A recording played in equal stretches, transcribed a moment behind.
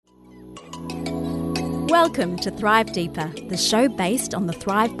Welcome to Thrive Deeper, the show based on the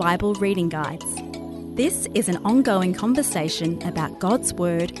Thrive Bible reading guides. This is an ongoing conversation about God's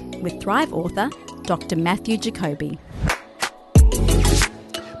Word with Thrive author Dr. Matthew Jacoby.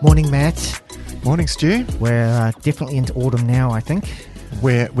 Morning, Matt. Morning, Stu. We're definitely into autumn now, I think.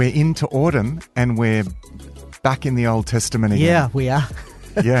 We're into autumn and we're back in the Old Testament again. Yeah, we are.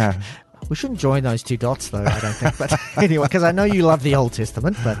 Yeah. We shouldn't join those two dots, though, I don't think. But anyway, because I know you love the Old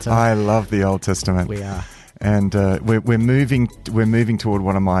Testament. But I love the Old Testament. We are. And we're moving toward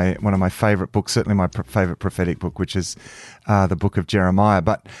one of my favourite books, certainly my favourite prophetic book, which is the Book of Jeremiah.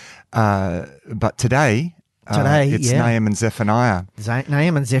 But today it's Nahum and Zephaniah.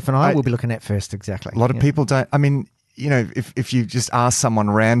 Nahum and Zephaniah we'll be looking at first, exactly. A lot of people don't. I mean, you know, if you just ask someone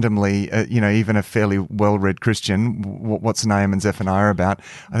randomly, even a fairly well-read Christian, what's Nahum and Zephaniah about?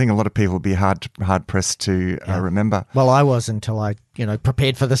 I think a lot of people would be hard pressed to remember. Well, I was until I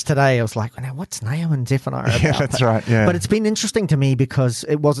prepared for this today. I was like, now what's Nahum and Zephaniah about? Yeah, that's right. Yeah. But it's been interesting to me because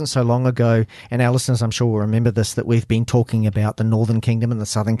it wasn't so long ago, and our listeners, I'm sure, will remember this, that we've been talking about the Northern Kingdom and the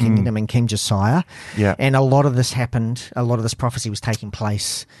Southern Kingdom and King Josiah. Yeah. And a lot of this prophecy was taking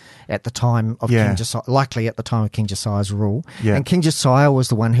place at the time of King Josiah, likely at the time of King Josiah's rule. Yeah. And King Josiah was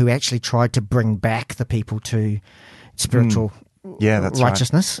the one who actually tried to bring back the people to spiritual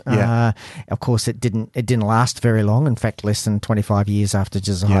righteousness. Right. Yeah. Of course, it didn't last very long. In fact, less than 25 years after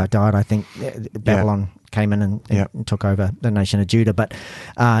Josiah died, I think Babylon came in and took over the nation of Judah. But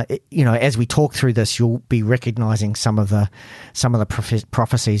as we talk through this, you'll be recognizing some of the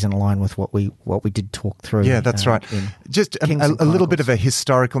prophecies in line with what we did talk through. Yeah, that's right. Just a little bit of a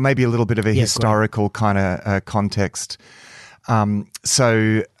historical, kind of context.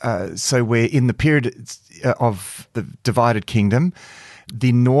 So we're in the period of the divided kingdom.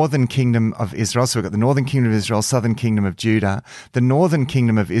 The northern kingdom of Israel, so we've got the northern kingdom of Israel, southern kingdom of Judah. The northern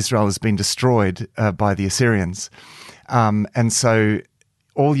kingdom of Israel has been destroyed by the Assyrians. And so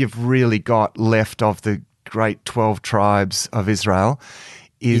all you've really got left of the great 12 tribes of Israel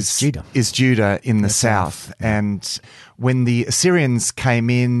is Judah in the south. And when the Assyrians came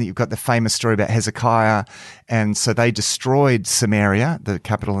in, you've got the famous story about Hezekiah, and so they destroyed Samaria, the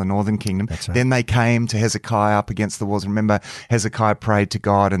capital of the northern kingdom. Right. Then they came to Hezekiah up against the walls. Remember, Hezekiah prayed to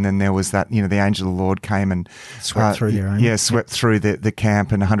God, and then there was that, the angel of the Lord came and swept through there. Swept through the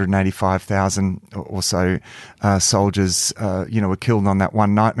camp, and 185,000 or so soldiers, were killed on that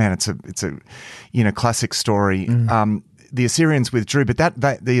one night. Man, it's a classic story. The Assyrians withdrew, but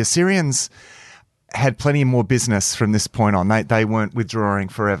the Assyrians had plenty more business from this point on. They weren't withdrawing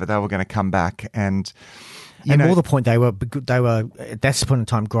forever. They were going to come back, and more the point, they were at that point in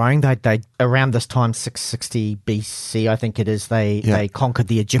time growing. They around this time, 660 BC, I think it is. They conquered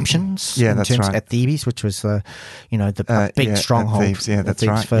the Egyptians. Yeah, that's right. At Thebes, which was the big stronghold. Thebes. Yeah, that's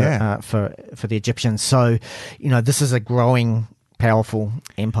right. For the Egyptians. So this is a growing, powerful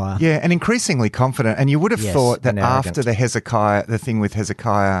empire. Yeah, and increasingly confident. And you would have thought that after the thing with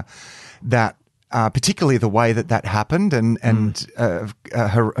Hezekiah, that particularly the way that happened, and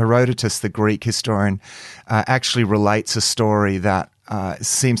Herodotus, the Greek historian, actually relates a story that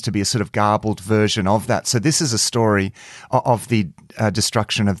seems to be a sort of garbled version of that. So this is a story of the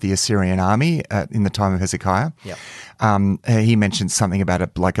destruction of the Assyrian army in the time of Hezekiah. Yep. He mentioned something about a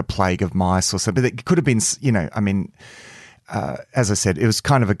plague of mice or something. But it could have been, as I said, it was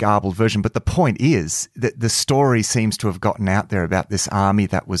kind of a garbled version, but the point is that the story seems to have gotten out there about this army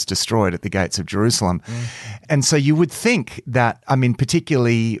that was destroyed at the gates of Jerusalem. And so you would think that,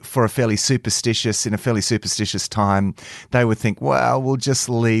 particularly for a fairly superstitious time, they would think, well, we'll just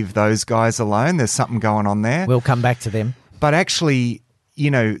leave those guys alone. There's something going on there. We'll come back to them. But actually,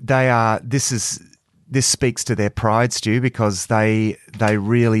 this speaks to their pride, Stu, because they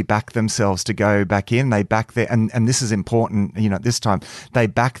really back themselves to go back in. They back and this is important, at this time, they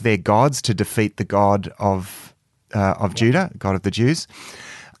back their gods to defeat the God of Judah, God of the Jews.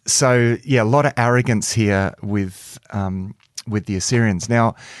 So, a lot of arrogance here with the Assyrians.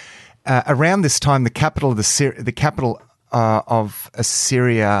 Now, around this time, the capital of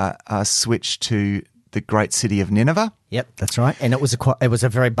Assyria switched to the great city of Nineveh. Yep, that's right. And it was a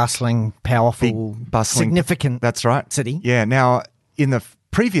very bustling, powerful, significant city. Yeah. Now, in the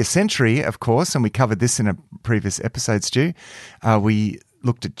previous century, of course, and we covered this in a previous episode, Stu, we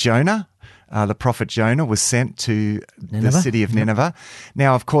looked at Jonah. The prophet Jonah was sent to the city of Nineveh.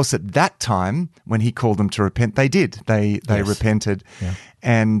 Now, of course, at that time, when he called them to repent, they did. They repented. Yeah.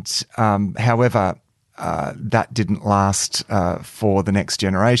 And however, that didn't last for the next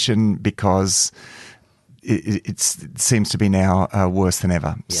generation because it seems to be now worse than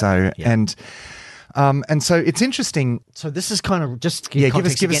ever. Yeah, and And so it's interesting. So this is kind of just give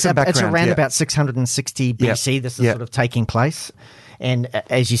us some background. It's around about 660 BC. This is sort of taking place. And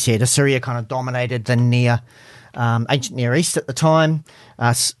as you said, Assyria kind of dominated the ancient Near East at the time.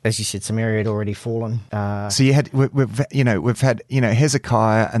 As you said, Samaria had already fallen. So you had we've had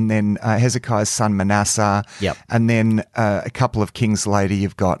Hezekiah, and then Hezekiah's son Manasseh, and then a couple of kings later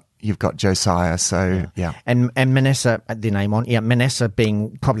you've got Josiah. So and Manasseh, the name on Manasseh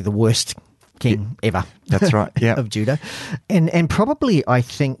being probably the worst king ever. That's right. Yeah, of Judah, and probably I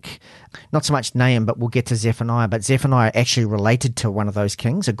think not so much Nahum, but we'll get to Zephaniah. But Zephaniah actually related to one of those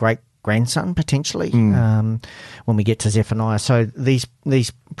kings, a great grandson potentially, when we get to Zephaniah. So these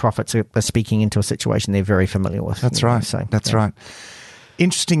prophets are speaking into a situation they're very familiar with. That's right. That's right.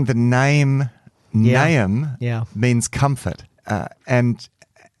 Interesting. The name Nahum means comfort, and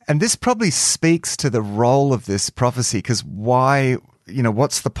this probably speaks to the role of this prophecy, because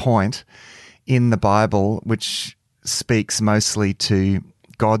what's the point in the Bible which speaks mostly to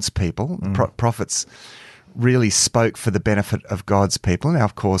God's people? Prophets really spoke for the benefit of God's people. Now,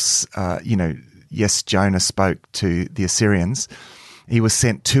 of course, yes, Jonah spoke to the Assyrians. He was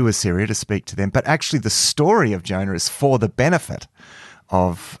sent to Assyria to speak to them. But actually the story of Jonah is for the benefit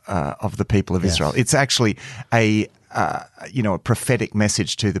of the people of Israel. It's actually a prophetic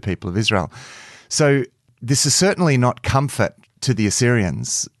message to the people of Israel. So this is certainly not comfort to the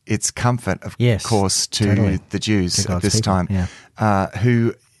Assyrians. It's comfort, of course, to the Jews at this time,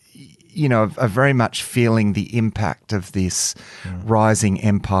 who are very much feeling the impact of this rising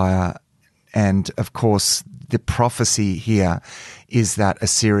empire. And of course, the prophecy here is that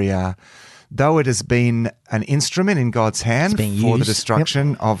Assyria, though it has been an instrument in God's hand for the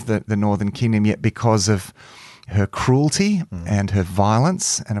destruction of the northern kingdom, yet because of her cruelty and her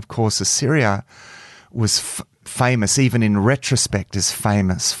violence, and of course Assyria was famous, even in retrospect, is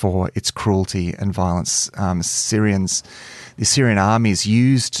famous for its cruelty and violence. The Assyrian armies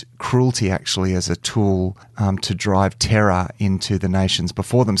used cruelty actually as a tool to drive terror into the nations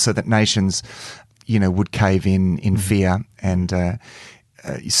before them, so that nations, would cave in fear and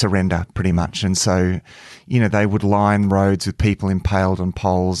surrender pretty much. And so, they would line roads with people impaled on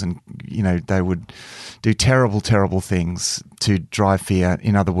poles, and, they would do terrible, terrible things to drive fear.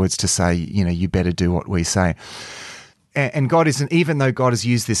 In other words, to say, you better do what we say. And God isn't, even though God has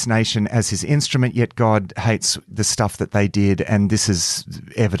used this nation as his instrument, yet God hates the stuff that they did. And this is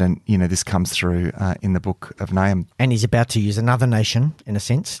evident, this comes through in the book of Nahum. And he's about to use another nation, in a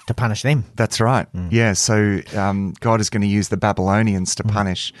sense, to punish them. That's right. Yeah, so God is going to use the Babylonians to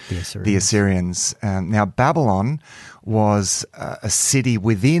punish the Assyrians. Now, Babylon was a city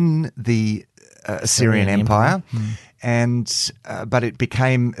within the Assyrian Empire. But it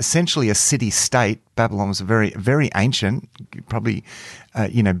became essentially a city-state. Babylon was very, very ancient, probably,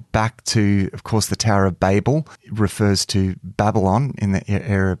 back to, of course, the Tower of Babel. It refers to Babylon, in the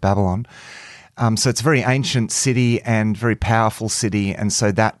era of Babylon. So it's a very ancient city and very powerful city, and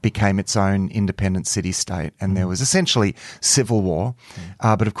so that became its own independent city-state. And there was essentially civil war.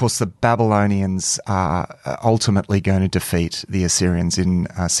 But, of course, the Babylonians are ultimately going to defeat the Assyrians in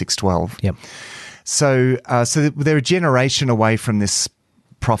 612. Yep. So they're a generation away from this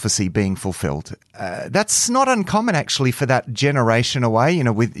prophecy being fulfilled. That's not uncommon, actually, for that generation away,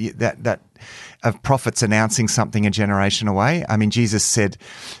 with that of prophets announcing something a generation away. I mean, Jesus said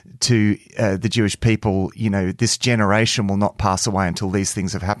to the Jewish people, this generation will not pass away until these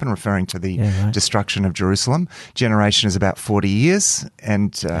things have happened, referring to the destruction of Jerusalem. Generation is about 40 years.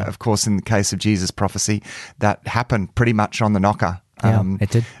 And, of course, in the case of Jesus' prophecy, that happened pretty much on the knocker. It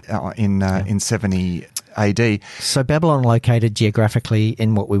did. In 70 AD. So Babylon located geographically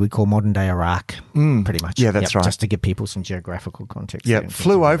in what we would call modern-day Iraq, pretty much. Yeah, that's right. Just to give people some geographical context. Yeah,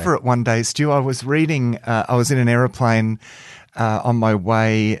 flew over it one day, Stu. I was reading, I was in an aeroplane on my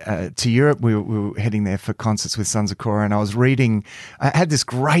way to Europe. We were heading there for concerts with Sons of Korah, and I was reading. I had this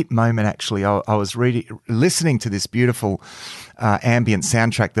great moment, actually. I was listening to this beautiful ambient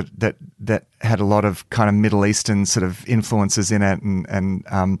soundtrack that had a lot of kind of Middle Eastern sort of influences in it,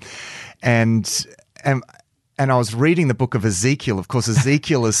 and I was reading the book of Ezekiel. Of course,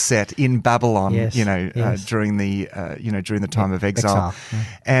 Ezekiel is set in Babylon, during the time of exile.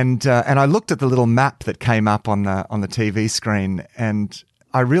 And I looked at the little map that came up on the TV screen, and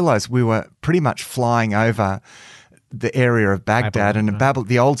I realized we were pretty much flying over the area of Baghdad, and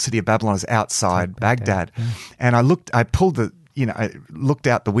the old city of Babylon is outside Baghdad. And I looked out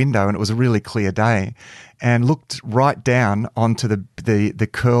the window, and it was a really clear day. and looked right down onto the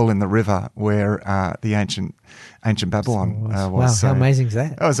curl in the river where the ancient Babylon was. Wow, So how amazing is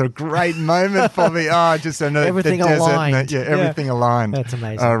that? It was a great moment for me. Just everything the desert, aligned. Everything aligned. That's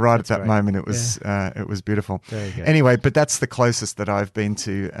amazing. Right That's at that great. moment, it was beautiful. Very good. Anyway, but that's the closest that I've been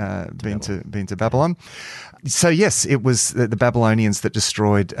to Babylon. So yes, it was the Babylonians that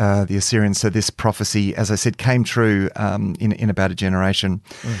destroyed the Assyrians. So this prophecy, as I said, came true in about a generation.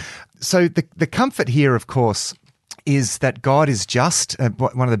 So the comfort here, of course, is that God is just.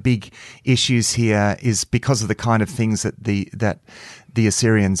 One of the big issues here is because of the kind of things that the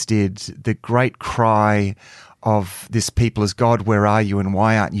Assyrians did. The great cry of this people is, God, where are you, and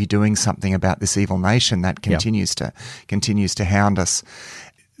why aren't you doing something about this evil nation that continues to hound us?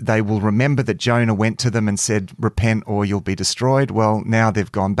 They will remember that Jonah went to them and said, repent or you'll be destroyed. Well, now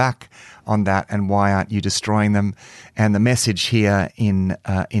they've gone back on that, and why aren't you destroying them? And the message here in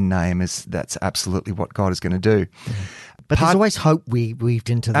Nahum is that's absolutely what God is going to do. But there's always hope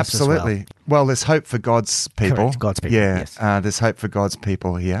weaved into this absolutely. as well. Well, there's hope for God's people. Correct, God's people, yes. There's hope for God's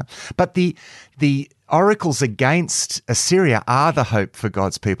people here. But the oracles against Assyria are the hope for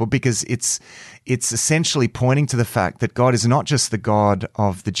God's people, because it's essentially pointing to the fact that God is not just the God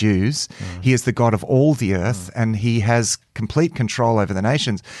of the Jews, he is the God of all the earth, and he has complete control over the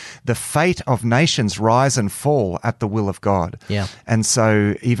nations. The fate of nations rise and fall at the will of God. Yeah. And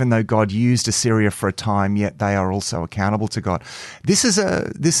so even though God used Assyria for a time, yet they are also accountable to God. This is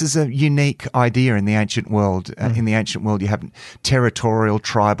a unique idea in the ancient world. In the ancient world, you have territorial,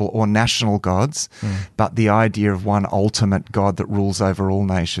 tribal, or national gods, but the idea of one ultimate God that rules over all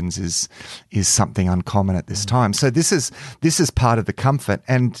nations is something uncommon at this time. So this is part of the comfort,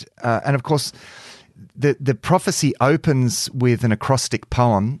 and of course, the prophecy opens with an acrostic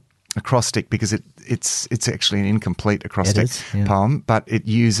poem. Acrostic because it's actually an incomplete acrostic poem, but it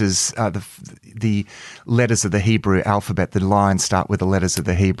uses the letters of the Hebrew alphabet. The lines start with the letters of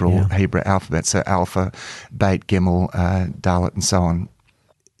the Hebrew alphabet, so Alpha, Beit, Gimel, Dalet, and so on.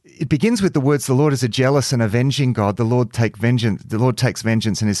 It begins with the words, "The Lord is a jealous and avenging God. The Lord takes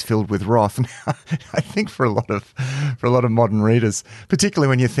vengeance and is filled with wrath." Now, I think for a lot of modern readers, particularly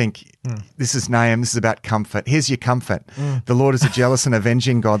when you think this is Nahum, this is about comfort. Here's your comfort: the Lord is a jealous and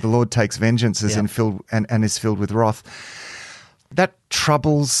avenging God. The Lord takes vengeance and is filled with wrath. That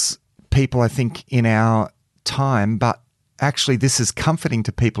troubles people, I think, in our time, but actually, this is comforting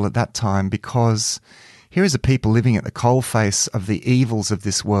to people at that time, because here is a people living at the coalface of the evils of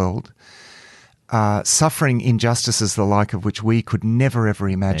this world, suffering injustices the like of which we could never, ever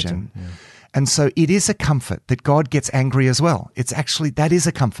imagine. And so it is a comfort that God gets angry as well. That is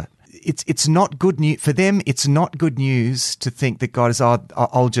a comfort. It's not good news for them. It's not good news to think that God is,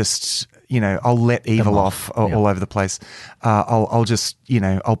 I'll just, I'll let evil off all over the place. I'll just,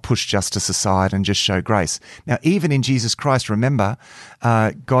 I'll push justice aside and just show grace. Now, even in Jesus Christ, remember,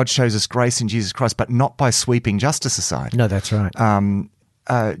 God shows us grace in Jesus Christ, but not by sweeping justice aside. No, that's right.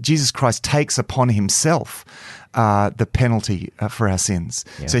 Jesus Christ takes upon himself the penalty for our sins.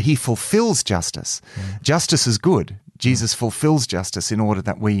 Yeah. So he fulfills justice. Justice is good. Jesus fulfills justice in order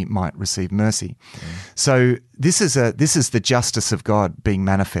that we might receive mercy. So this is the justice of God being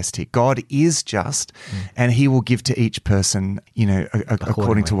manifest here. God is just, and he will give to each person,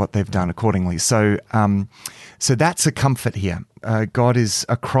 according to what they've done accordingly. So that's a comfort here. God is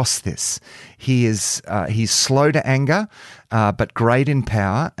across this. He's slow to anger, but great in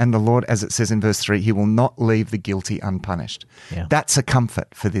power. And the Lord, as it says in verse 3, he will not leave the guilty unpunished. Yeah. That's a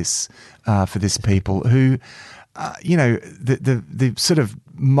comfort for this people who, the sort of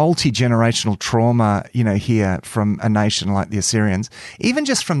multi-generational trauma, here from a nation like the Assyrians, even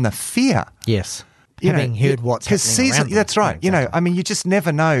just from the fear. Yes. Having heard what's happening around them. That's right. Exactly. You just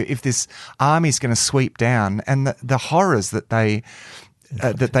never know if this army's going to sweep down, and the horrors that they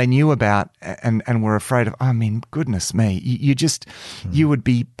knew about and were afraid of. Goodness me, you would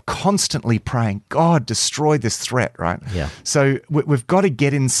be constantly praying, God, destroy this threat, right? Yeah. So we've got to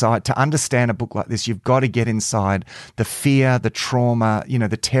get inside to understand a book like this. You've got to get inside the fear, the trauma,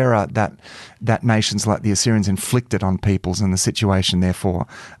 the terror that nations like the Assyrians inflicted on peoples, and the situation, therefore,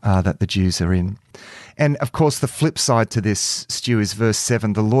 that the Jews are in. And of course, the flip side to this, Stu, is verse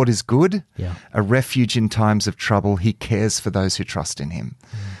 7. The Lord is good, a refuge in times of trouble. He cares for those who trust in him.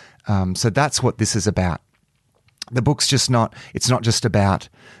 So that's what this is about. The book's it's not just about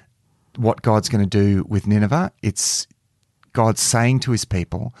what God's going to do with Nineveh. It's God saying to his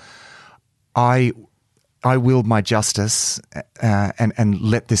people, I will my justice and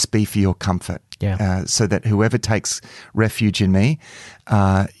let this be for your comfort. Yeah. So that whoever takes refuge in me,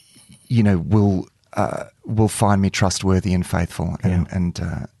 will find me trustworthy and faithful,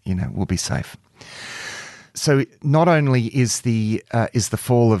 and will be safe. So not only is the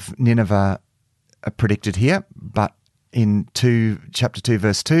fall of Nineveh predicted here, but in chapter 2,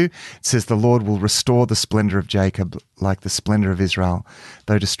 verse 2, it says, "The Lord will restore the splendor of Jacob like the splendor of Israel,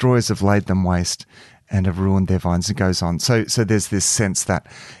 though destroyers have laid them waste and have ruined their vines." It goes on. So there's this sense that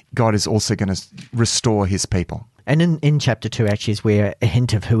God is also going to restore his people. And in chapter 2 actually is where a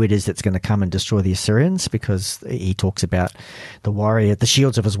hint of who it is that's going to come and destroy the Assyrians, because he talks about the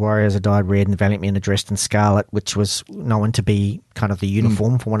shields of his warriors are dyed red and the valiant men are dressed in scarlet, which was known to be kind of the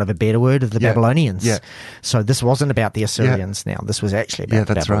uniform, for want of a better word, of the Babylonians. Yeah. So this wasn't about the Assyrians now. This was actually about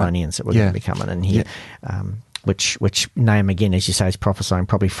the Babylonians that were going to be coming in here. Which Nahum, again, as you say, is prophesying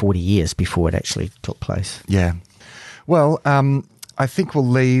probably 40 years before it actually took place. Yeah. Well, I think we'll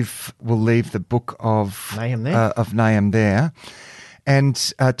leave the book of Nahum there,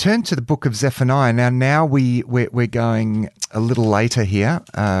 and turn to the book of Zephaniah. Now we're going a little later here.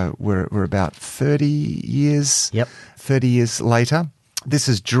 We're about 30 years. Yep. 30 years later. This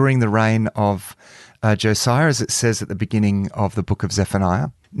is during the reign of Josiah, as it says at the beginning of the book of Zephaniah.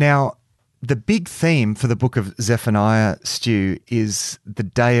 Now, the big theme for the book of Zephaniah, Stu, is the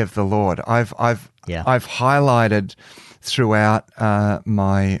day of the Lord. I've highlighted throughout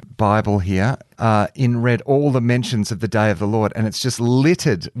my Bible here, in red, all the mentions of the day of the Lord, and it's just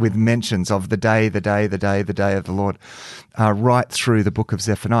littered with mentions of the day of the Lord, right through the book of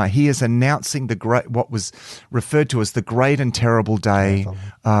Zephaniah. He is announcing what was referred to as the great and terrible day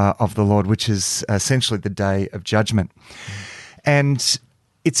of the Lord, which is essentially the day of judgment. And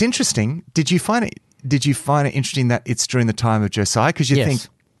it's interesting. Did you find it interesting that it's during the time of Josiah? Because you think,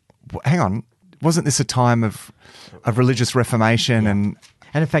 hang on, wasn't this a time of religious reformation? And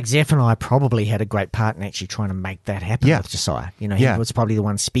in fact, Zephaniah probably had a great part in actually trying to make that happen with Josiah. He was probably the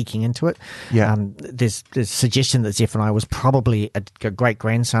one speaking into it. There's suggestion that Zephaniah was probably a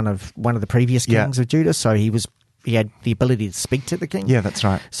great-grandson of one of the previous kings of Judah, so he had the ability to speak to the king. Yeah, that's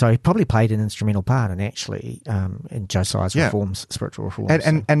right. So he probably played an instrumental part in actually in Josiah's reforms, spiritual reforms.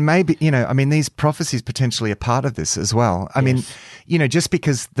 And maybe, these prophecies potentially are part of this as well. I mean, just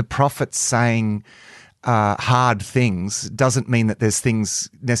because the prophet's saying hard things doesn't mean that there's things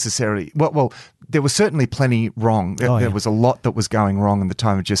necessarily... Well, there was certainly plenty wrong. There was a lot that was going wrong in the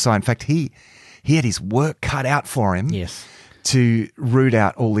time of Josiah. In fact, he had his work cut out for him. Yes. To root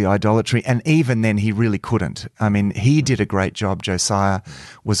out all the idolatry, and even then he really couldn't. I mean, he did a great job. Josiah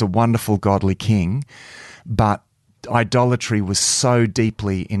was a wonderful, godly king, but idolatry was so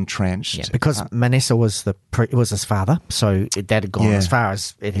deeply entrenched. Yeah, because Manasseh was his father, so that had gone as far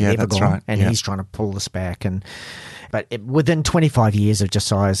as it had ever gone, right. and he's trying to pull this back. But within 25 years of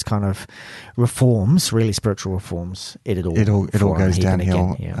Josiah's kind of reforms, really spiritual reforms, it all goes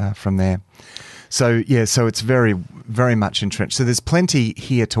downhill from there. So it's very, very much entrenched. So there's plenty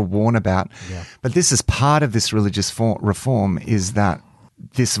here to warn about. Yeah. But this is part of this religious reform, is that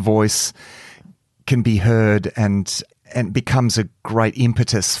this voice can be heard and becomes a great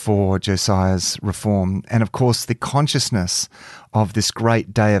impetus for Josiah's reform. And of course, the consciousness of this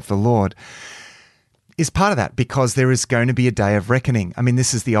great day of the Lord is part of that, because there is going to be a day of reckoning. I mean,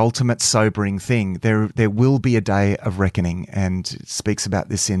 this is the ultimate sobering thing. There will be a day of reckoning, and it speaks about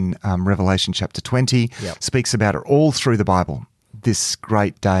this in Revelation chapter 20, speaks about it all through the Bible, this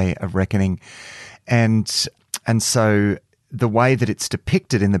great day of reckoning. And so the way that it's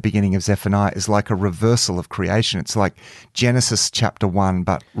depicted in the beginning of Zephaniah is like a reversal of creation. It's like Genesis chapter 1,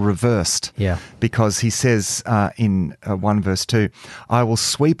 but reversed. Yeah. Because he says in 1 verse 2, "I will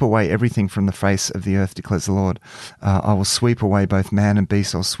sweep away everything from the face of the earth, declares the Lord. I will sweep away both man and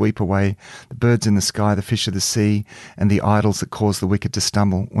beast. I'll sweep away the birds in the sky, the fish of the sea, and the idols that cause the wicked to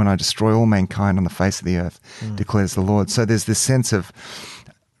stumble, when I destroy all mankind on the face of the earth, declares the Lord." So there's this sense of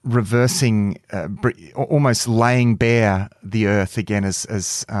reversing, almost laying bare the earth again, as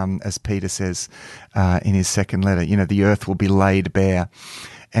Peter says in his second letter. The earth will be laid bare,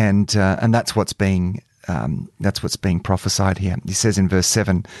 and that's what's being prophesied here. He says in verse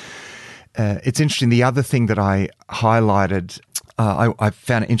 7. It's interesting. The other thing that I highlighted, I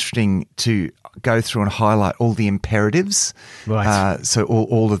found it interesting to go through and highlight all the imperatives. Right. So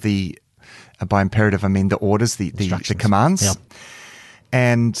all of the, by imperative I mean the orders, the commands. Yep.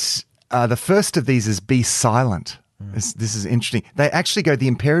 And the first of these is be silent. This is interesting. They actually the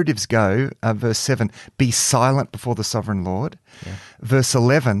imperatives go, verse 7, be silent before the sovereign Lord. Yeah. Verse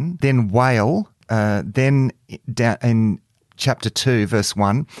 11, then wail. Then down in chapter 2, verse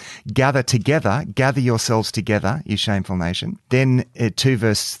 1, gather yourselves together, you shameful nation. Then 2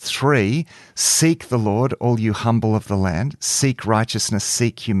 verse 3, seek the Lord, all you humble of the land. Seek righteousness,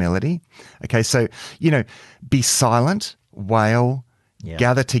 seek humility. Okay, so, be silent, wail,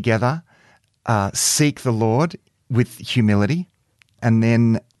 gather together, seek the Lord with humility. And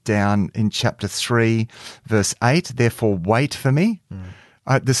then down in chapter 3, verse 8, therefore wait for me.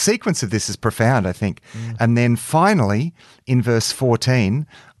 The sequence of this is profound, I think. And then finally, in verse 14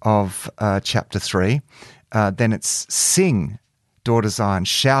 of chapter 3, then it's sing, daughter Zion,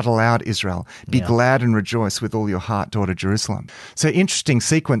 shout aloud, Israel, be glad and rejoice with all your heart, daughter Jerusalem. So interesting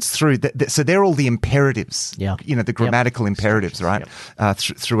sequence through. So they're all the imperatives, the grammatical imperatives, right,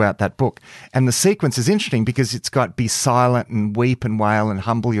 throughout that book. And the sequence is interesting because it's got be silent and weep and wail and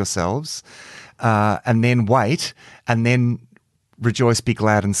humble yourselves, and then wait, and then rejoice, be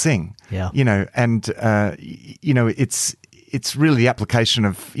glad and sing. It's really the application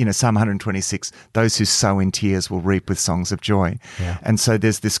of, Psalm 126, those who sow in tears will reap with songs of joy. And so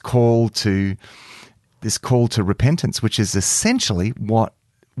there's this call to repentance, which is essentially what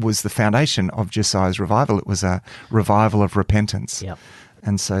was the foundation of Josiah's revival. It was a revival of repentance.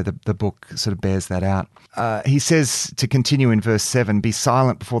 And so the book sort of bears that out. He says, to continue in verse 7, be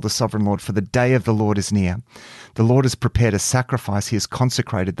silent before the sovereign Lord, for the day of the Lord is near. The Lord has prepared a sacrifice. He has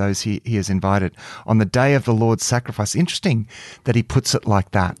consecrated those he has invited. On the day of the Lord's sacrifice. Interesting that he puts it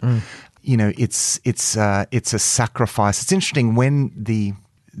like that. It's a sacrifice. It's interesting when the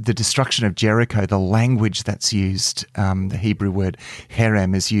destruction of Jericho, the language that's used, the Hebrew word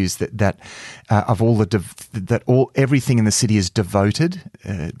herem is used, that of all everything in the city is devoted.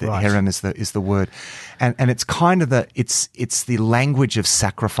 Herem is the word, and it's kind of it's the language of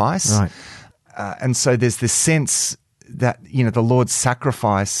sacrifice. Right. And so there's this sense that the Lord's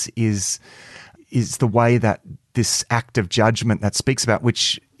sacrifice is the way that this act of judgment that speaks about,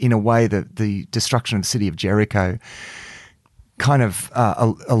 which in a way the destruction of the city of Jericho kind of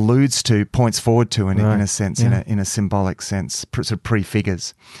points forward to in a sense, in a symbolic sense, sort of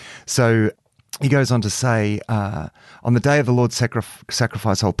prefigures. So he goes on to say, on the day of the Lord's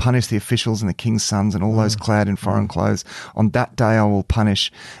sacrifice, I'll punish the officials and the king's sons and all those clad in foreign clothes. On that day, I will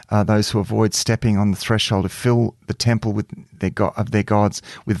punish those who avoid stepping on the threshold to fill the temple with of their gods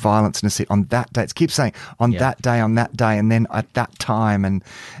with violence and deceit. On that day, it keeps saying, on that day, and then at that time.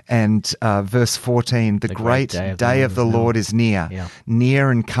 And verse 14, the great day of the Lord is near,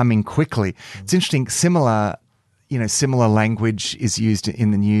 near and coming quickly. It's interesting, similar language is used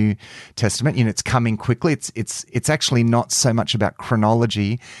in the New Testament. It's coming quickly. It's actually not so much about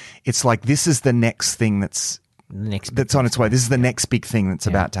chronology. It's like this is the next thing that's on its way. This is the next big thing that's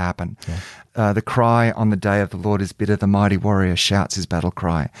about to happen. The cry on the day of the Lord is bitter. The mighty warrior shouts his battle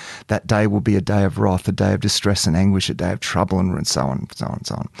cry. That day will be a day of wrath, a day of distress and anguish, a day of trouble, and so on, so on,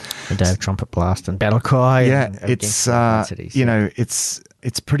 so on. A day of trumpet blast and battle cry. It's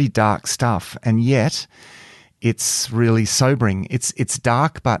pretty dark stuff, and yet it's really sobering. It's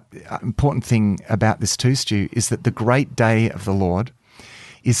dark, but important thing about this too, Stu, is that the great day of the Lord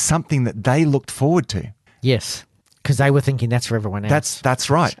is something that they looked forward to. Yes, because they were thinking that's for everyone else.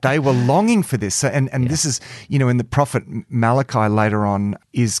 That's right. They were longing for this. And this is, in the prophet Malachi later on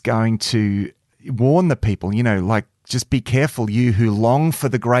is going to warn the people, just be careful, you who long for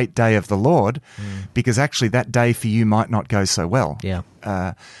the great day of the Lord, because actually that day for you might not go so well.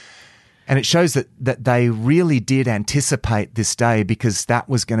 And it shows that they really did anticipate this day, because that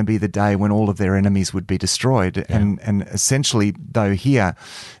was going to be the day when all of their enemies would be destroyed. And essentially, though, here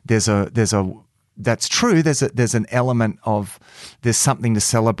there's that's true. There's an element of there's something to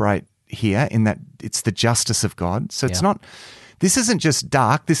celebrate here in that it's the justice of God. So it's not. This isn't just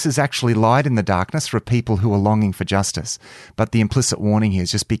dark. This is actually light in the darkness for people who are longing for justice. But the implicit warning here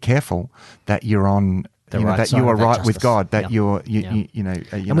is just be careful that you're on. That you are right with God, that you're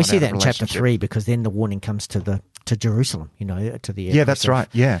and we see that in chapter 3, because then the warning comes to Jerusalem, to the that's right.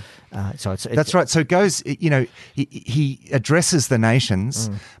 That's right. So it goes, he addresses the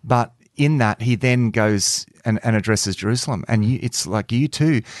nations, but in that he then goes and addresses Jerusalem, and it's like you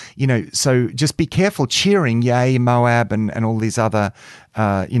too, So just be careful, cheering, yea, Moab, and all these other,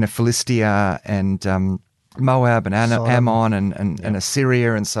 Philistia and Moab and Ammon and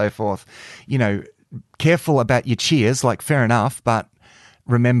Assyria and so forth, Careful about your cheers, fair enough, but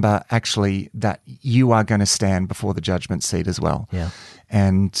remember actually that you are going to stand before the judgment seat as well.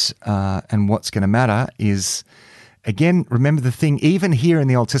 And what's going to matter is, again, remember the thing, even here in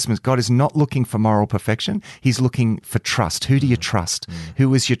the Old Testament, God is not looking for moral perfection. He's looking for trust. Who do you trust?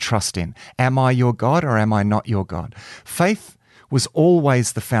 Who is your trust in? Am I your God or am I not your God? Faith was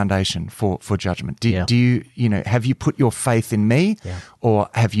always the foundation for judgment. Do you have you put your faith in me, or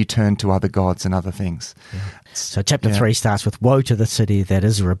have you turned to other gods and other things? So chapter 3 starts with, woe to the city that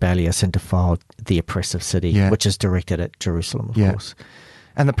is rebellious and defiled, the oppressive city, which is directed at Jerusalem, of course.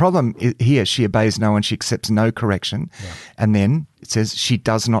 And the problem here, she obeys no one, she accepts no correction. Yeah. And then it says she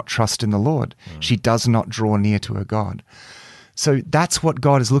does not trust in the Lord. She does not draw near to her God. So that's what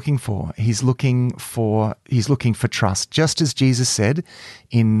God is looking for. He's looking for trust. Just as Jesus said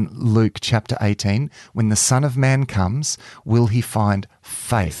in Luke chapter 18, when the Son of Man comes, will he find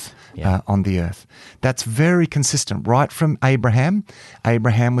faith on the earth? That's very consistent. Right from Abraham,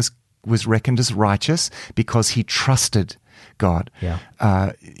 Abraham was reckoned as righteous because he trusted God. Yeah.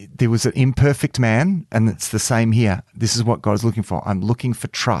 There was an imperfect man, and it's the same here. This is what God is looking for. I'm looking for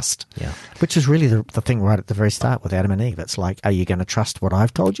trust. Yeah. Which is really the thing right at the very start with Adam and Eve. It's like, are you going to trust what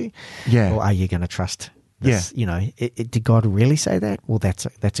I've told you? Yeah. Or are you going to trust this? Yeah. Did God really say that? Well, that's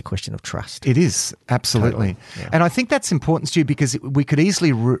a question of trust. It is, absolutely. Totally. Yeah. And I think that's important, Stu, because we could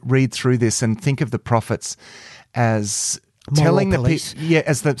easily read through this and think of the prophets as moral telling police. the people,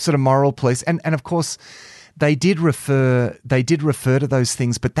 as the sort of moral police. And of course, they did refer to those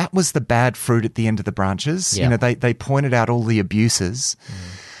things, but that was the bad fruit at the end of the branches. Yeah. They pointed out all the abuses,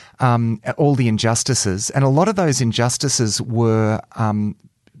 all the injustices, and a lot of those injustices were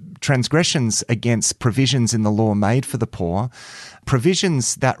transgressions against provisions in the law made for the poor,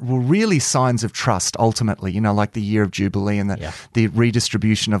 provisions that were really signs of trust ultimately, like the year of Jubilee and the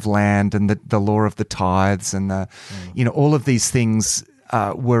redistribution of land and the law of the tithes and all of these things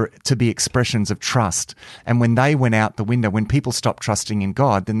were to be expressions of trust. And when they went out the window, when people stopped trusting in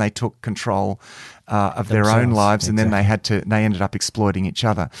God, then they took control of their own lives, and then they ended up exploiting each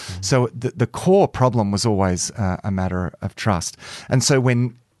other. So the core problem was always a matter of trust. And so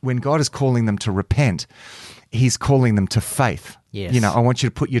when God is calling them to repent, he's calling them to faith. Yes. I want you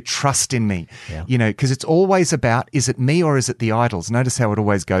to put your trust in me. Yeah. Because it's always about, is it me or is it the idols? Notice how it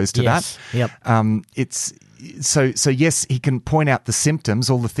always goes to that. Yep. So yes, he can point out the symptoms,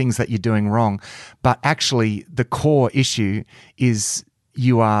 all the things that you're doing wrong, but actually the core issue is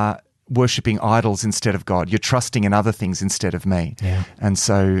you are worshipping idols instead of God. You're trusting in other things instead of me. Yeah. And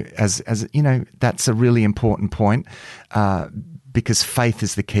so as that's a really important point because faith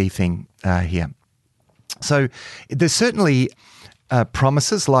is the key thing here. So there's certainly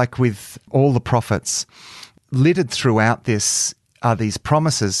promises, like with all the prophets, littered throughout this are these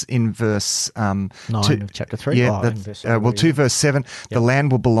promises in verse 9 of chapter 3. Verse 7, the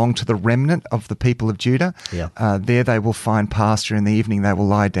land will belong to the remnant of the people of Judah. There they will find pasture. In the evening they will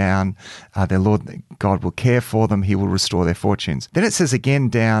lie down. Their Lord God will care for them. He will restore their fortunes. Then it says again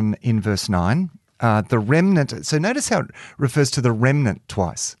down in verse 9, the remnant. So notice how it refers to the remnant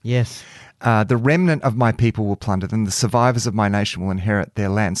twice. Yes. The remnant of my people will plunder them. The survivors of my nation will inherit their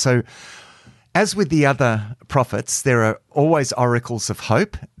land. So as with the other prophets, there are always oracles of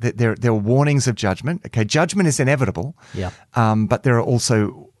hope. There are warnings of judgment. Okay, judgment is inevitable, but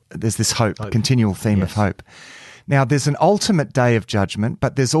there's this hope. Continual theme of hope. Now, there's an ultimate day of judgment,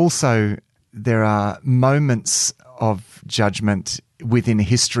 but there are moments of judgment within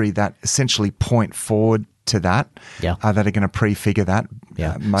history that essentially point forward to that, that are going to prefigure that.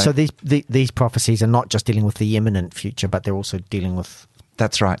 So these prophecies are not just dealing with the imminent future, but they're also dealing with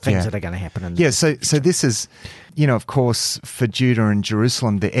That's right. Things that are going to happen. In the so this is, of course, for Judah and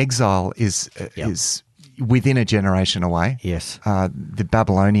Jerusalem, the exile is within a generation away. Yes. The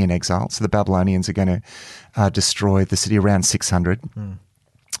Babylonian exile. So the Babylonians are going to destroy the city around 600.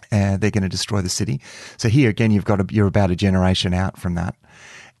 They're going to destroy the city. So here again, you're about a generation out from that.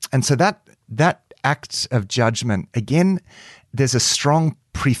 And so that act of judgment, again, there's a strong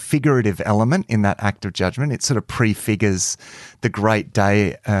prefigurative element in that act of judgment. It sort of prefigures the great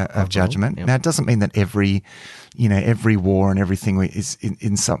day of judgment. Now, it doesn't mean that every war and everything is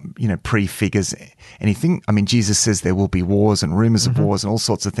in some, prefigures anything. I mean, Jesus says there will be wars and rumors of wars and all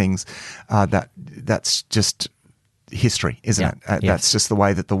sorts of things. That's just history, isn't it? That's just the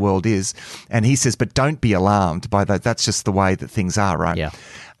way that the world is. And he says, but don't be alarmed by that. That's just the way that things are, right? Yeah.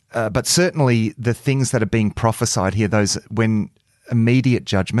 But certainly the things that are being prophesied here, those when immediate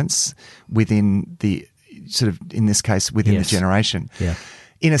judgments within the sort of, in this case, within the generation. Yeah.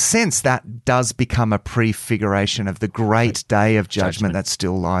 In a sense, that does become a prefiguration of the great day of judgment that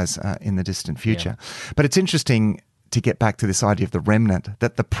still lies in the distant future. Yeah. But it's interesting to get back to this idea of the remnant,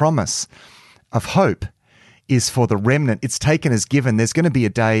 that the promise of hope is for the remnant. It's taken as given. There's going to be a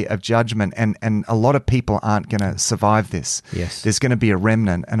day of judgment, and a lot of people aren't going to survive this. Yes. There's going to be a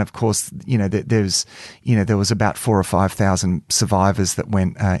remnant, and of course, there was about 4,000 or 5,000 survivors that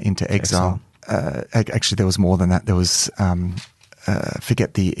went into exile. Actually, there was more than that. There was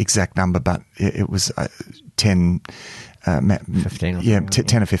forget the exact number, but it was 10, 15.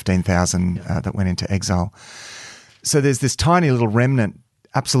 10 or 15,000 that went into exile. So there's this tiny little remnant,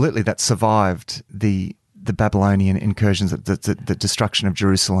 absolutely, that survived the the Babylonian incursions, the destruction of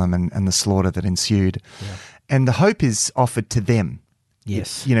Jerusalem and the slaughter that ensued. Yeah. And the hope is offered to them.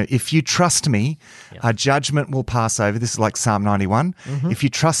 Yes. If you trust me, judgment will pass over. This is like Psalm 91. Mm-hmm. If you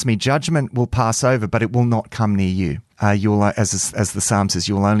trust me, judgment will pass over, but it will not come near you. You'll, as the Psalm says,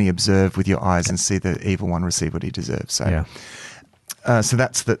 you will only observe with your eyes and see the evil one receive what he deserves. So, so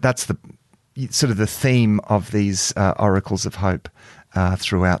that's the sort of the theme of these oracles of hope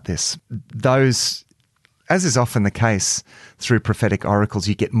throughout this. Those, as is often the case through prophetic oracles,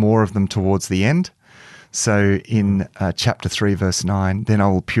 you get more of them towards the end. So in chapter 3, verse 9, then I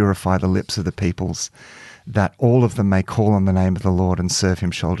will purify the lips of the peoples, that all of them may call on the name of the Lord and serve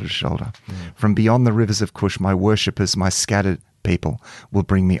him shoulder to shoulder. Mm. From beyond the rivers of Cush, my worshippers, my scattered people, will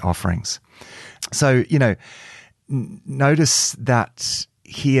bring me offerings. So, notice that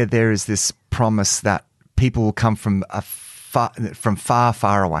here there is this promise that people will come from far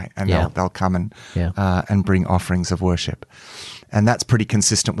away, and they'll come and bring offerings of worship. And that's pretty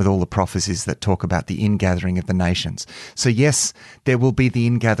consistent with all the prophecies that talk about the ingathering of the nations. So yes, there will be the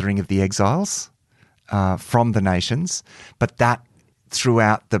ingathering of the exiles from the nations, but that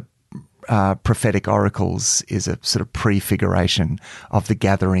throughout the prophetic oracles is a sort of prefiguration of the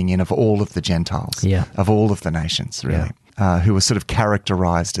gathering in of all of the Gentiles, of all of the nations, really, who are sort of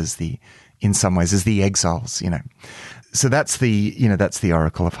characterized in some ways as the exiles, So that's the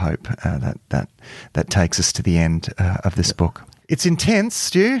oracle of hope that takes us to the end of this book. It's intense,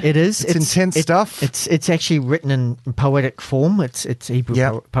 Stu. It is. It's intense stuff. It's actually written in poetic form. It's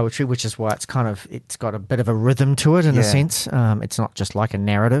Hebrew poetry, which is why it's got a bit of a rhythm to it in a sense. It's not just like a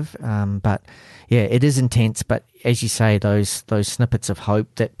narrative, but it is intense. But as you say, those snippets of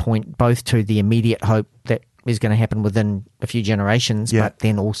hope that point both to the immediate hope that is going to happen within a few generations, but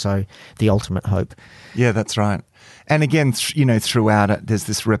then also the ultimate hope. Yeah, that's right. And again, throughout it, there's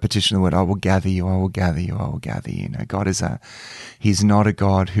this repetition of the word, I will gather you, I will gather you, I will gather you. God he's not a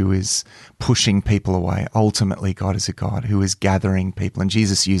God who is pushing people away. Ultimately, God is a God who is gathering people. And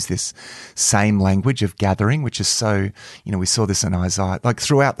Jesus used this same language of gathering, which is so, we saw this in Isaiah, like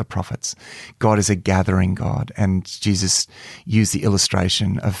throughout the prophets, God is a gathering God. And Jesus used the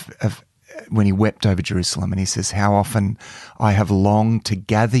illustration of when he wept over Jerusalem, and he says, how often I have longed to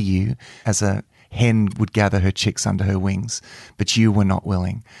gather you as a hen would gather her chicks under her wings, but you were not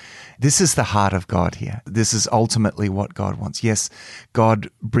willing. This is the heart of God here. This is ultimately what God wants. Yes, God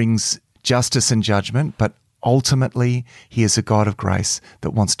brings justice and judgment, but ultimately he is a God of grace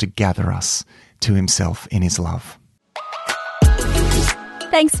that wants to gather us to himself in his love.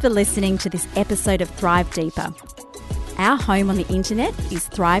 Thanks for listening to this episode of Thrive Deeper. Our home on the internet is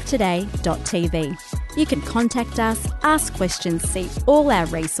thrivetoday.tv. You can contact us, ask questions, see all our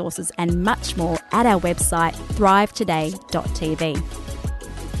resources and much more at our website thrivetoday.tv.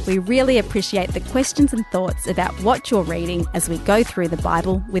 We really appreciate the questions and thoughts about what you're reading as we go through the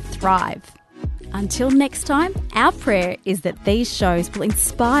Bible with Thrive. Until next time, our prayer is that these shows will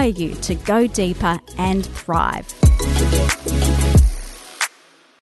inspire you to go deeper and thrive.